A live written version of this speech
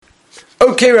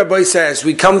Okay, Rabbi says,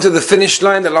 we come to the finish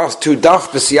line, the last two daf,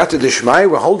 B'siyata D'Shmai.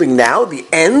 We're holding now the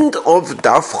end of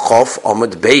daf Chof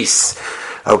Amud Beis.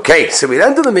 Okay, so we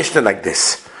end the Mishnah like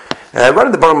this. Right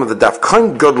at the bottom of the daf,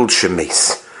 Kohen Gadol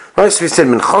Shemes. Right, so we said,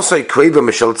 Minchasai Kveva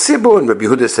Mishal Tzibu, and Rabbi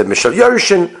Yehuda said, Mishal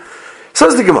Yarishin.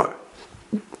 Says the Gemara,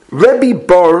 Rabbi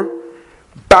Bar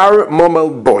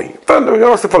Momel Boy. We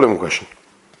ask the following question.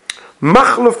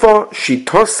 Machlofa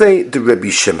Shitose de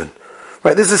Rabbi Shimon.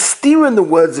 Right, there's a steer in the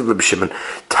words of Rabbi Shimon.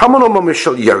 Tamanoma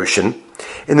Mishal Yarishin.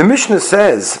 And the Mishnah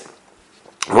says,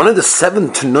 one of the 7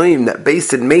 Tanoim that Beis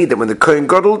Din made that when the Kohen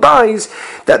Gadol dies,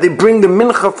 that they bring the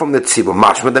mincha from the tzibur.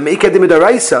 Mashma, the Meikah de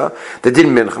Midaraisa, the din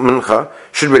mincha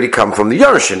should really come from the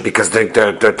Yarishin, because the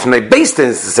Tanoi Beis Din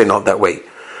is to say not that way.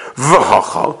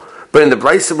 V'hacha. But in the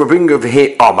Brisa we're bringing over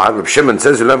here, Rabbi Shimon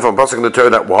says, you learn from Pasuk in the Torah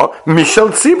that what?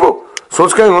 Mishal tzibur. So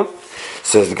what's going on?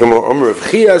 Says the Gemara Omer of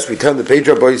Chias. We turn the page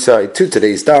Rabbi side to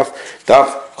today's daf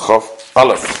Chof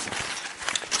Aleph.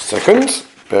 Second,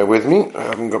 bear with me. I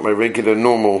haven't got my regular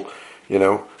normal,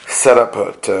 setup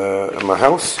at my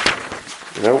house.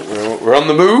 We're on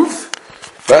the move,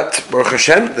 but Baruch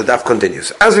Hashem, the daf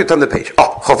continues. As we turn the page,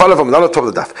 Chof Aleph on the top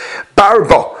of the daf.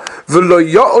 Barba v'lo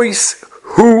yois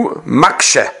hu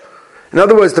makshe. In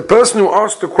other words, the person who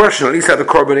asked the question, at least how the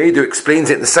Korban Eidu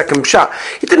explains it in the second pshat,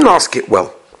 he didn't ask it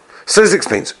well. So this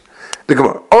explains the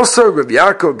Gemara. Also, Rabbi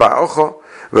Yaakov Ba'ocha,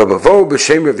 Rabbi Vo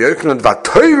b'Shem Rabbi Yochanan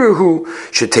v'Toiruhu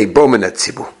shetei bo min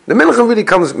hatzibur. The mincha really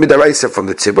comes midaraisa from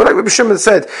the tzibur. Like Rabbi Shimon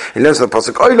said, he learns from the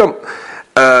pasuk Olam.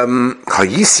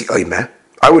 Hayisi oime.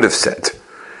 I would have said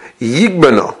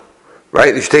Yigbano.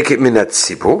 Right? You should take it min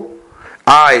hatzibur.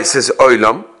 It says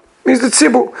Olam means the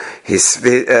tzibur. His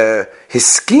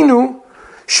skinu.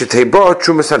 They made a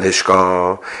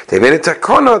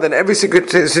takana, then every single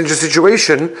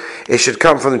situation, it should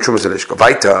come from the Trumas Halishka.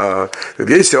 Vaita,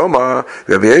 Rabbi Yossi Omar,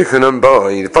 Rabbi Yochanan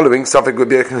boy, the following suffix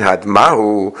Rabbi Yochanan had,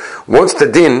 Mahu, what's the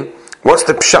din, what's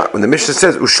the pshat, when the Mishnah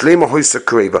says, Ushlema hoysa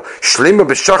kureva, Shlema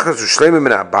b'shachas, Ushlema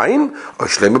min ha'bayim, or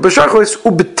Shlema b'shachas,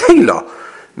 ubetela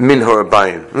min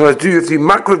ha'bayim. In other words, do you have to be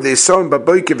makriv the Yisrael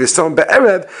b'boike v'Yisrael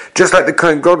b'erev, just like the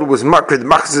Kohen Gadol was makriv,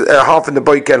 half in the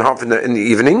boike and half in the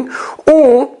evening,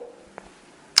 or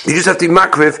you just have to be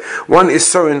makriv, one is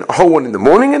sowing a whole one in the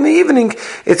morning, and in the evening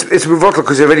it's revotel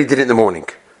because you already did it in the morning.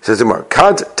 Says the Gemara,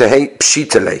 kad tehei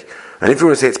pshitale. And if you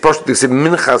want to say it's possible to say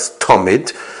minchas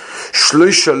tomid,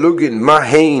 shloisha lugin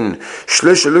mahain,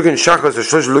 shloisha lugin shachos, or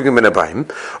shloisha lugin ben abayim,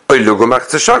 oy lugin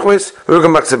machza shachos,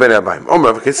 lugin machza ben abayim.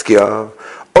 Omar v'chizkiya,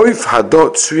 oif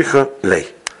hadot tzricha lei.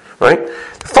 Right?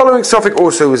 The following suffix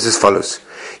also is as follows.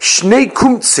 Shnei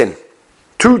kumtzin,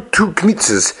 two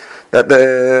kmitzes, that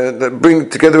bring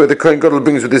together with the Kohen Gadol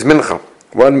brings with his mincha.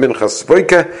 One minchas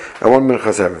boike and one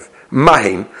minchas erev.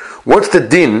 Mahin, what's the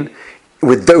din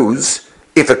with those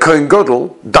if a Kohen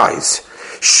Gadol dies?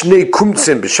 Shnei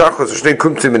kumtzin b'shachos or shnei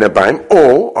kumtzin ben habayim,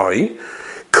 or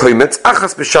koimetz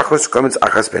achas b'shachos, koimetz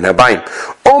achas ben habayim.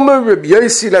 Omer Rabbi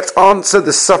Yossi, let's answer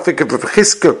the suffix of Rav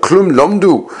Chizkiya, klum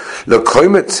lomdu, lo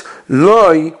koimetz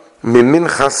loi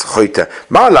Minchas choyte.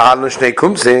 Ma'ala no shnei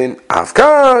kumzin,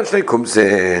 afkan shnei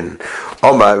kumzin.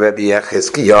 Omar Rabbi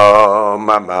Chizkiya,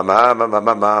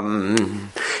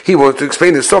 he wants to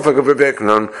explain the suffix of Rabbi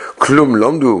Yochanan. Klum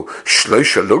lomdu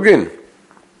shloisha lugin.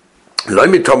 Lo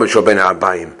mitome shel ben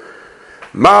habayim.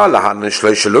 Ma'ala no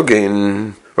shloisha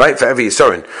lugin. Right, for every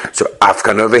Yisorin. So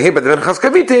afkan over here, but the Minchas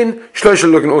kavitin shloisha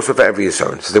lugin also for every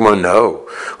Yisorin. So they want to know.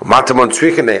 Umatamon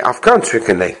tzrichene, afkan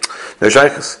tzrichene. No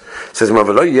shaychus. Says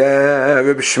Mavalo,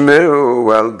 Rabbi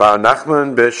Shmuel Bar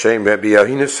Nachman b'Shem Rabbi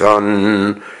Yochanan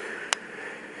son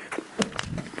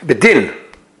Bedin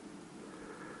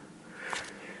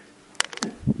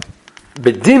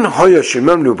hoya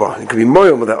shemam nuba. It could be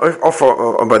moyo by the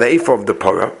offer by the ephah of the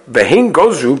parah. Vehin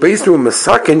gozu based on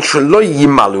masakin shelo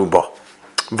yimaluba.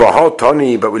 V'hal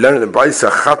tani, but we learn in the Brisa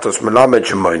chatos melamed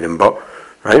shemoylim ba,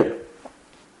 right?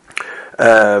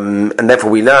 And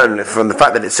therefore we learn from the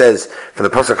fact that it says from the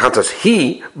pasuk chatos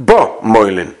he ba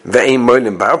moylin ve'ein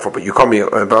moylin by offer, but you can't be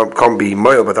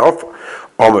moyl by the offer.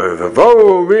 Omer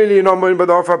v'vo really not moylin by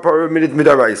the offer parah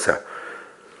midaraisa.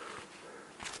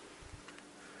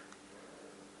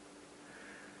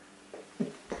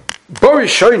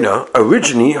 Borishoina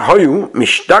originally hayu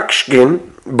mishdakshkin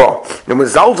ba. The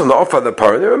result on the offer of the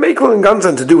parah, they were making and guns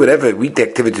and to do whatever wheat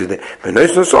activity with it. But no,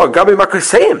 gabi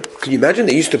makasayim. Can you imagine?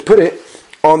 They used to put it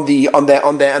on their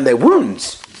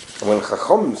wounds. And when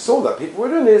Chacham saw that people were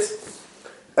doing this,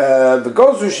 the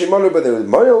gozu shimalu, but they were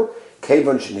moil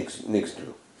kevon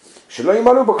shenixdu. Shelo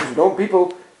yimalu, because you don't want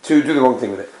people to do the wrong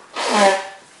thing with it.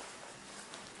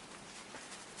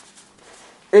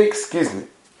 Excuse me.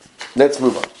 Let's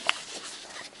move on.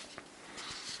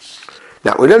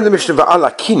 we learned the Mishnah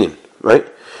Va'ala Kinin, right?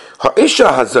 Ha'isha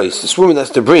hazais, this woman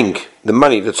has to bring the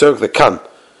money, the tzorch, the kan,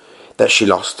 that she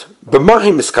lost.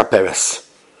 B'mahi miskaperes.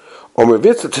 Omer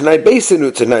vitz t'nai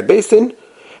beisin,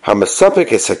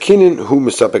 ha'masapek es hakinin, hu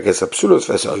masapek es ha'psulos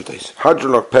v'es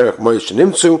Hadrolok perek moish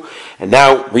nimtzu. And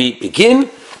now we begin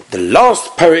the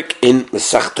last perek in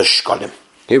Masechta Shkolim.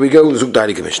 Here we go, Zug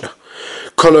Dailige Mishnah.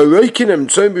 We're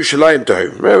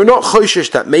not choishish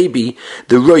that maybe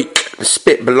the roik, the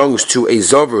spit, belongs to a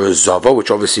zava or a zava, which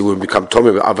obviously would become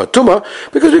tomei avatuma,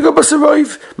 because we got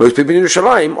basarayv. Most people in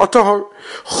Yerushalayim are tahor.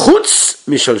 Chutz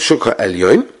mishal shukha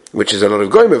elyon, which is a lot of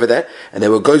goyim over there, and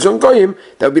there were goys on goyim,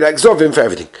 that would be like zovim for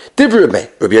everything. Divrei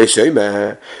Rabbi Yosef,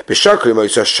 b'shakri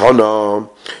moisa shana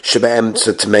shebe'em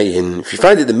tzatmein. If you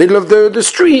find it in the middle of the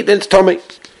street, then it's tomei.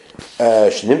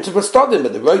 But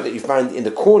the road that you find in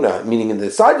the corner, meaning in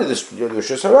the side of the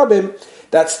Rosh Hashanah,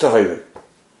 that's Tahirim.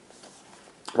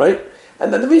 Right?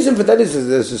 And then the reason for that is,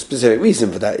 there's a specific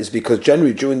reason for that, is because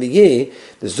generally during the year,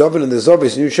 the Zovan and the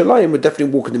Zovis in Yerushalayim would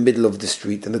definitely walk in the middle of the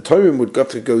street, and the Tahirim would have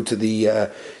to go to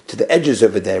the edges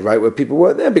over there, right, where people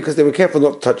weren't there, because they were careful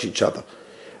not to touch each other.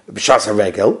 B'shas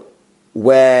HaRegel,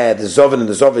 where the Zovan and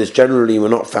the Zovis generally were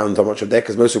not found that much of there,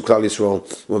 because most of Klal Yisrael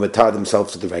were matar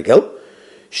themselves to the Regel.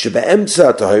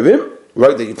 Shebe'emtza tahirim,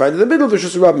 right, that you find in the middle of the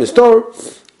Shusarab Mistor,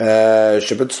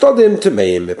 Shebet Stodim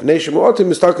Tameim, Mipnei Shemu'atim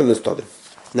Mistakan Stodim.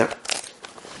 Now,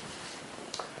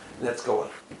 let's go on.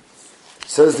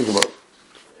 Says the Gemara.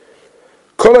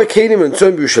 Kol HaKedim and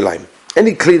Tzom Yerushalayim.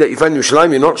 Any kli that you find in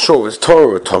Yerushalayim, you're not sure if it's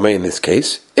Torah or Tomei in this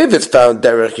case. If it's found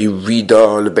derech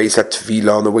Yerida on the base at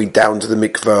Tefillah on the way down to the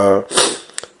mikvah,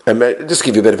 just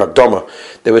give you a bit of Akdama.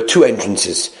 There were two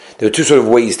entrances. There were two sort of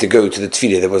ways to go to the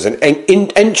tefillah. There was an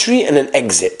entry and an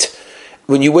exit.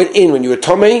 When you went in, when you were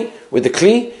tomei with the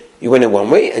kli, you went in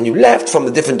one way and you left from a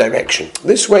different direction.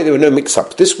 This way there were no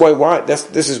mix-ups. This is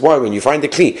why when you find the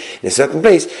kli in a certain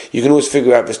place, you can always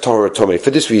figure out if it's Torah or tomei.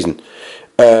 For this reason,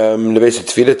 lebes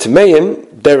tefillah temein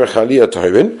derech aliyah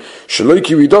tahirin shelo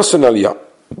yiridasan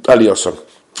aliyasan.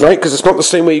 Right, because it's not the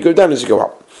same way you go down as you go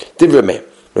up. Divrei Meir.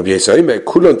 Rabbi Yisrael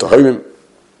kulon tahirim.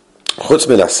 Except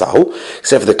for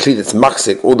the kli that's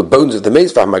machzik, all the bones of the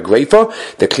mace, the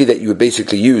kli that you would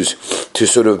basically use to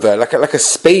sort of like a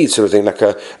spade sort of thing, like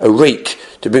a rake,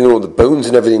 to bring all the bones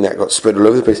and everything that got spread all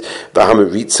over the place.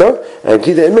 V'hamaritza, and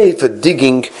kli that it made for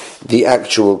digging the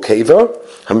actual keva.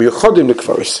 Hamiyochodim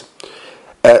nekvaris.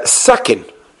 Sakin.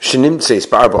 So let's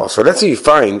say you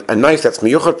find a knife that's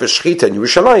miyuchat v'shchita in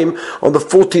Yerushalayim on the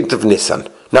 14th of Nisan.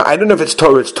 Now, I don't know if it's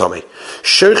Torah or it's Tomei.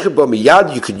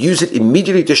 Miyad, you could use it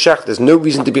immediately to shech. There's no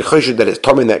reason to be choshed that it's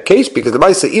Tomei in that case, because the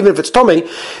Maisa, even if it's Tomei,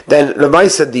 then the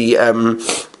Maisa, the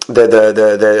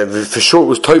for sure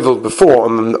was toivel before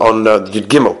on Yud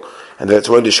Gimel. And that's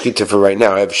one of the shkita for right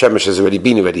now. Shemesh has already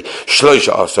been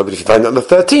Shloisha also, but if you find it on the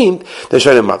 13th, then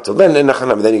show them up till then you're going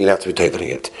to have to be toveling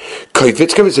it.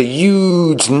 Kovetz is a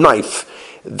huge knife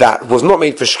that was not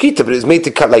made for shkita, but it was made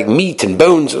to cut like meat and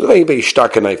bones. It's a very, very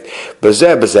stark knife.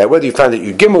 Bazer, whether you find it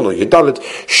you gimel or you dalit,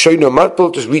 show no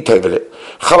matbel, just retovel it.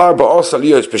 Chalar ba'os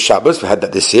aliyos b'Shabbos, we had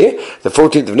that this year. The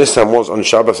 14th of Nisan was on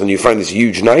Shabbos, and you find this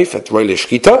huge knife at Roile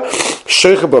Shkita.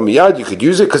 Shoicha b'miyad, you could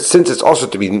use it, because since it's also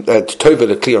to be to tovel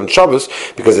a kli on Shabbos,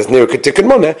 because it's near Ketik and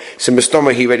Moneh, so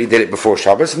Mistoma, he already did it before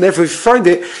Shabbos, and therefore if you find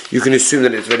it, you can assume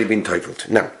that it's already been toveled.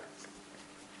 Now,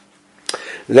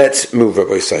 let's move,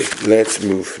 Rabbi Say. Let's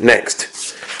move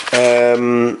next.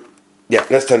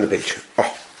 Let's turn the page.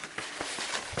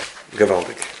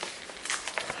 Gewaldig.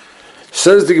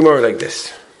 Says the Gemara like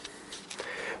this.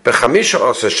 Bechamisha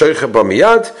asa shoicha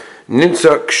b'miyad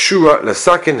nimtza kshura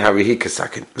l'sakin harihi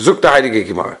kasakin. Zuk the Heilige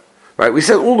Gemara. Right? We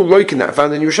said all the loikin that are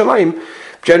found in Yerushalayim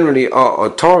generally are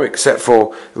Torah, except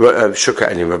for Shukah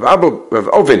and Rav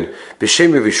Ovin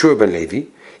b'shem Rav Yeshua ben Levi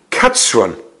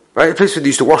Katzron. Right, a place where they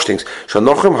used to wash things.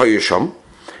 Shanochem hayusham.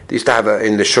 They used to have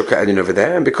in the Shukah Edin over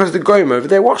there, and because the goyim over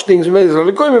there wash things, and there's a lot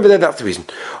of goyim over there. That's the reason.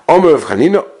 Omer of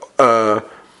Chanina,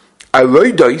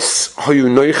 aroidos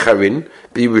hayunoicharin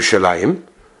b'Yerushalayim.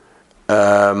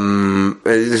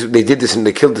 They did this and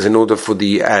they killed this in order for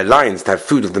the lions to have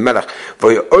food of the melech.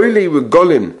 V'yoylei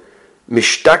regolin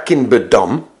mishtakin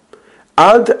bedam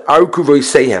ad arku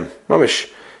voisehem. Mamish,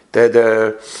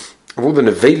 the all the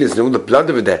nevelas and all the blood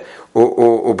over there. No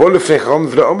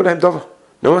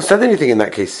one said anything in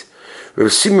that case.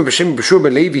 He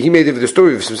made over the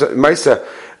story of Maisa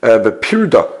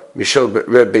Bepirda Michel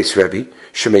Beis Rebbe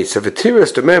Shemesa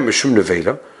V'tiras Domer Mishum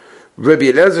Nevela Rabbi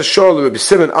Eliezer Shol Rabbi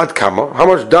Simon Ad Kama. How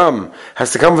much dam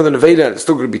has to come from the nevela and it's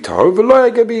still going to be tahor?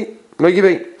 V'lo Gabi no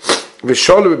giving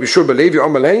V'shol Rabbi Shur Belevi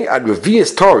Amalei Ad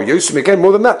Revius Tar Yosem again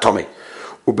more than that Tommy.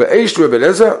 Ube'eish Rabbi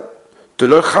Eliezer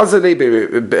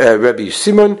Rabbi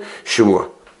Simon Shemua.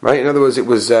 Right? In other words, it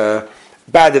was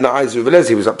bad in the eyes of Eliezer.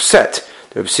 He was upset.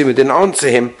 Rabbi Simon didn't answer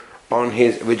him on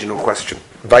his original question.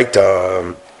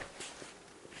 Weiter.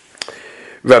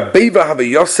 Rabbeiva have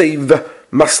Yosef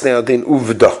Masner den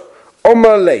Uvda.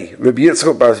 Omalei Rabbi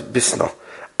Yitzchak Bar Bisna.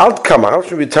 Ad Kama, how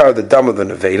should we tar the dam of the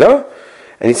Nevela?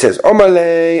 And he says,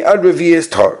 Omalei Ad Revi'ez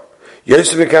Tar.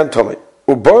 Yosef Mekan Tomei.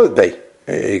 Ubal Bey.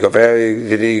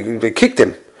 They kicked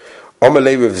him.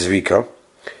 Omalei Rav Zvika.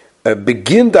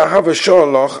 Begin da have a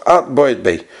shalach at Boyd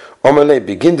Bey. Omalei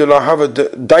begin da have a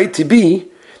daiti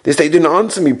be. This they didn't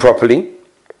answer me properly.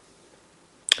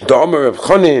 The Omer of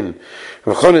Chonin.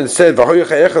 Rav Chonin said, V'hoyach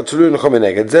ha'echad tzulu nechom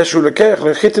eneged. Zeh shu lekech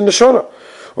lechit in the shana.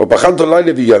 Or b'chan tolai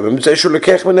levi yomim. Zeh shu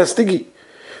lekech men astigi.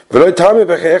 V'loi tami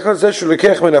b'chechad. Zeh shu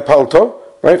lekech men apalto.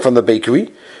 Right, from the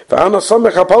bakery. V'ana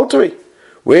samech apaltoi.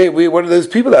 We're one of those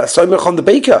people that are samech on the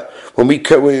baker. When we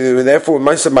therefore,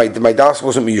 my das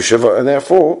wasn't miyushiva, and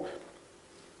therefore,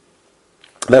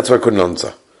 that's why I couldn't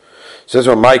answer. Says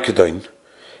what my kedain.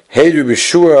 Hey,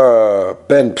 Yeshua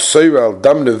ben Psoiral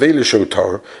dam nevele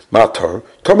shotar matar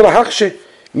tom lahakshe,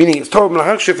 meaning it's tom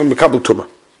lahakshe from the kabel tuma.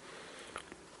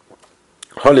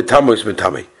 Hole tamus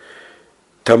metame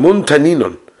tamun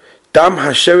taninon dam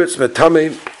hasheretz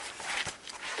metame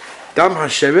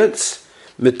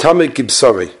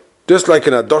gibsari. Just like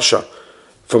an adosha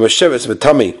from a sheretz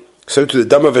metame, so to the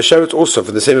dam of a sheretz also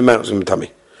for the same amount as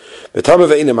metame. Metame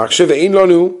ve'ina machshe ve'in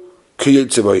lanu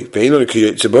kiyotziboy ve'in lanu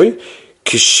kiyotziboy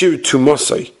kishir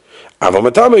tumosai.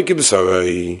 Avomatame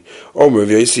gibsari. Omer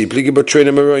v'yisi pligi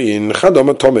b'treina merayin chadom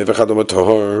atome v'chadom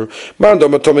atahar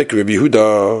mandom atome k'Rabbi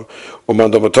Yehuda or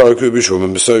mandom atahar k'Rabbi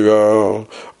Shimon B'Soira.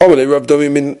 Omer Rav Domi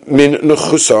min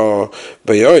nechusa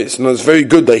b'yois. And it's very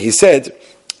good that he said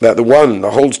that the one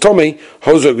that holds Tomei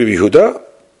holds Rabbi Yehuda.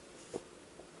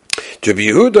 Rabbi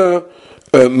Yehuda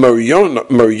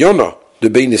Mariana the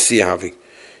Bein Nesiyahavi.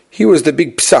 He was the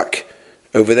big psak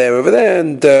over there,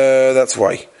 and that's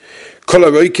why. Kol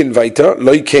haroikin vaita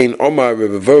loikein omar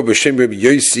Revavo b'shem Rabbi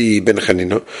Yosi ben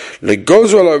Chanina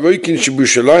legozu al haroikin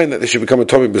shebushalayim that they should become a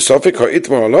Tomei b'sofik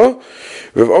ha'itmar Allah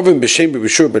Rav Ovin b'shem Rabbi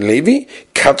Shur ben Levi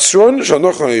katzron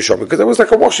shanochon yishom, because there was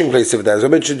like a washing place over there, as I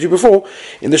mentioned to you before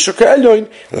in the Shukah Elyon.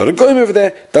 A lot of goyim over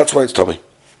there. That's why it's Tomei.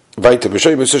 Weiter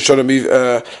b'shem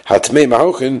b'shem hatmei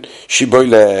mahochin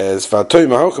shiboiles v'atoy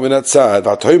mahochin v'natzad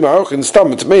v'atoy mahochin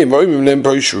stam hatmei v'oimim lem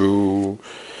poishru.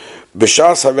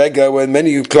 B'shas harega, when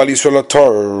many Klal Yisrael are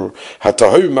Torah,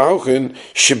 hatahoy ma'ochin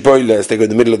shiboiles, they go in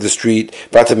the middle of the street.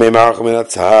 V'atamei ma'ochin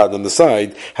v'natzad on the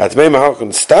side. Hatmei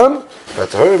ma'ochin stam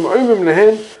v'atahoy v'oimim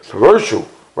lehen poishru.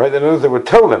 Right, in other words, they would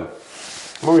tell them.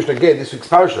 Again, this week's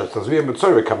parasha, Tazviyah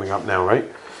Mitzorah coming up now, right?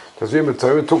 Tazviyah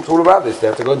Mitzorah talks all about this. They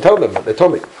have to go and tell them, but they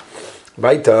told me.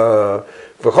 Right,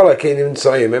 everything in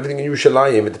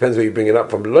Yerushalayim, it depends where you bring it up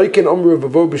from. Loikin Omru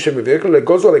Vavo B'Shem V'Vekol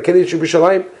Legozol Lekenin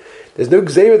Yerushalayim. There's no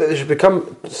gzeira that they should become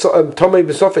Tomei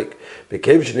B'Sofik.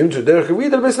 Became Shenim to Derech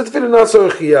Read Al Besat Tefillah Nasor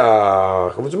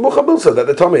Chiach. It was Muchabilsa that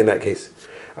the Tomei in that case.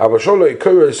 Avasholo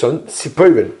Ikoro son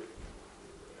Tziporin.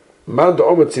 Man do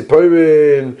Omer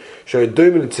Tziporin Shoy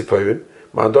Doimin Tziporin.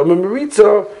 Man do Omer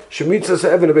Meritza Shemitza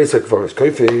Se'evan A Beisak Forest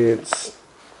Koifitz.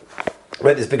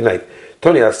 Right, this big night.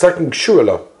 Tony, a second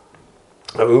Shurala.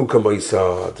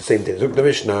 The same thing. Look, the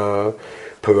Mishnah.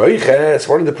 Paroiches,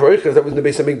 one of the Paroiches that was in the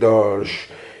Beis HaMikdash.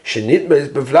 Shenit Beis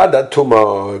Bevlada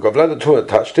Tuma. Gavlada Tuma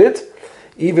touched it,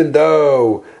 even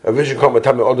though a vision called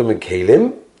Matame Odom and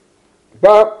Kalim.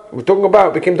 But we're talking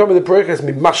about became Tama the Paroiches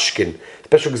Mimashkin.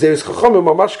 Special Gzeris Chachomim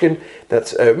or Mashkin.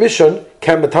 That's Rishon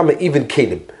can Matame even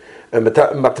Kalim.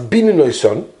 Matbinu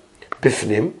Noison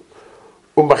Bifnim.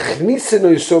 Umachnisen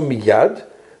Noison Miyad.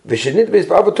 ושנית בייס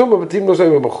באבטום בבתים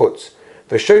נוזרים בחוץ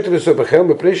ושייט לנסוע בחם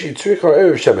בפני שיצריך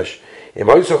הערב שמש אם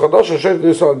היו חדש שייט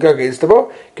לנסוע על גג האצטבא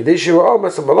כדי שיראה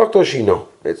מסע מלאכתו שינו.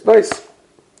 It's nice.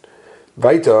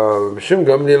 weiter בשם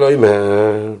גם לאלוהים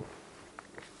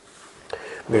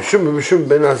בשם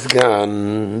בן הסגן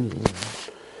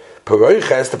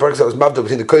Paroiches, the Paroiches that was maved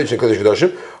between the Kodesh and Kodesh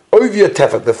Kodashim, Ovia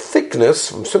Tefach, the thickness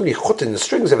from so many chutin, the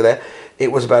strings over there,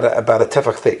 it was about a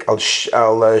tefach thick. Al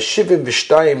shivim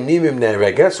v'shtayim nimim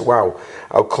ne'reges. Wow.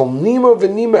 Al kol nima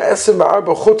v'nima esem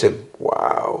v'arba chutim.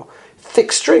 Wow.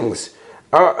 Thick strings.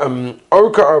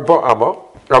 Orka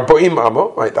arboim amma,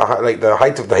 right, like the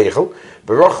height of the hechel.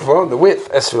 B'rochva, the width,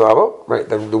 esem amma, right,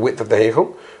 the width of the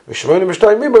hechel. V'shmonim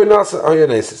v'shtayim mibo nasa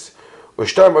hayanesis.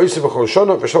 V'shtayim oisim v'chol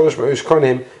shona v'sholosh v'oish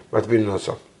konim matbin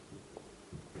nasa.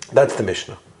 That's the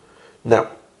Mishnah.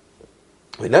 Now,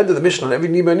 we landed the Mishnah on every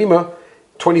nima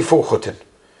 24 chutin. It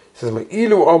says,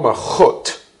 Ma'ilu oma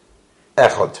chut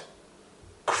echad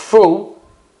kful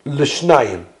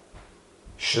l'shnayim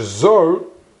shazor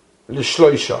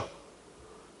l'shloisha.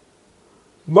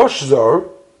 Moshzor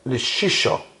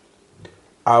l'shisha.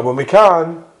 Arba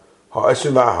mikan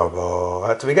ha'esim v'ahava.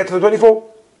 That's we get to the 24.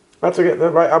 That's we get the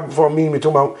right up before minim. We're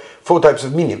talking about 4 types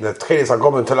of minim. The tcheles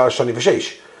hagomen telash shani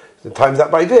v'sheish. The times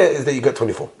that by there is that you get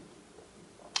 24.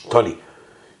 Tani.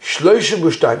 Shloisha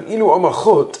b'shtayim ilu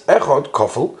amachot echad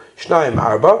kofel shnayim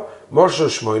arba moshzor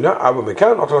shmoina arba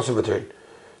mikan otlasim v'terin.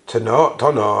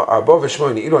 Tana arba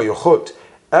v'shmoina ilu ayochot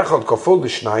echad kofel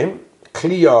l'shnayim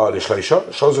kliya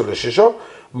l'shloisha shozor l'shisha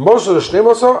moshzor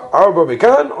l'shneimasa arba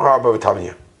mikan or arba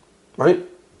v'tamiyah. Right?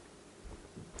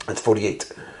 That's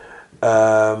 48.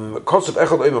 Because of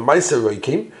echad oime ma'aser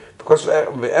roikim, because of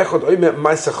echad oime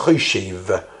ma'aser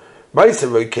choshev. Ma'aser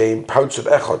roikim pouts of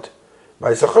echad.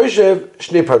 Ma'aser choshev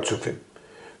shnei poutsufim.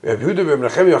 Rabbi Yehuda ben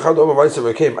Menachem echad oime ma'aser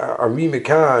roikim ari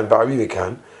mekan ba'ari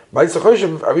mekan. Ma'aser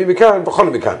choshev ari mekan b'chol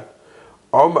mekan.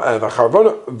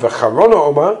 V'charona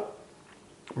oma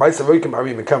ma'aser roikim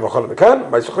ari mekan b'chol mekan.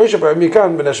 Ma'aser choshev ari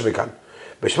mekan b'nesh mekan.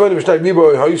 B'shmona b'shtay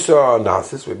mibo hoysa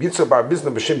nasis. V'yitzah bar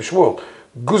bizna b'shem Shmuel.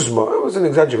 Guzma, it was an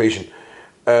exaggeration.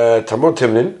 Tamot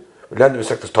Timnin, we learned in the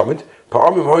Sector's Talmud.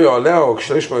 Pa'amim hoya aleo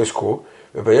k'shleish mo'esko.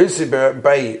 V'bayelisi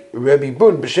by Rabbi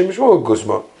Bun b'shem Shmuel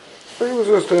Guzma. It was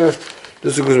just a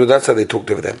Guzma. That's how they talked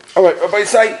over them. All right, Rabbi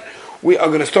Say, we are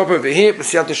going to stop over here.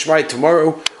 B'siyata Shmaya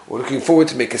tomorrow. We're looking forward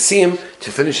to make a siyum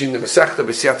to finishing the Masechta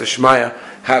B'siyata Shmaya.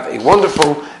 Have a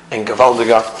wonderful and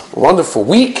gavaldiga, wonderful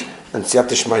week, and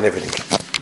Siyata Shmaya and everything.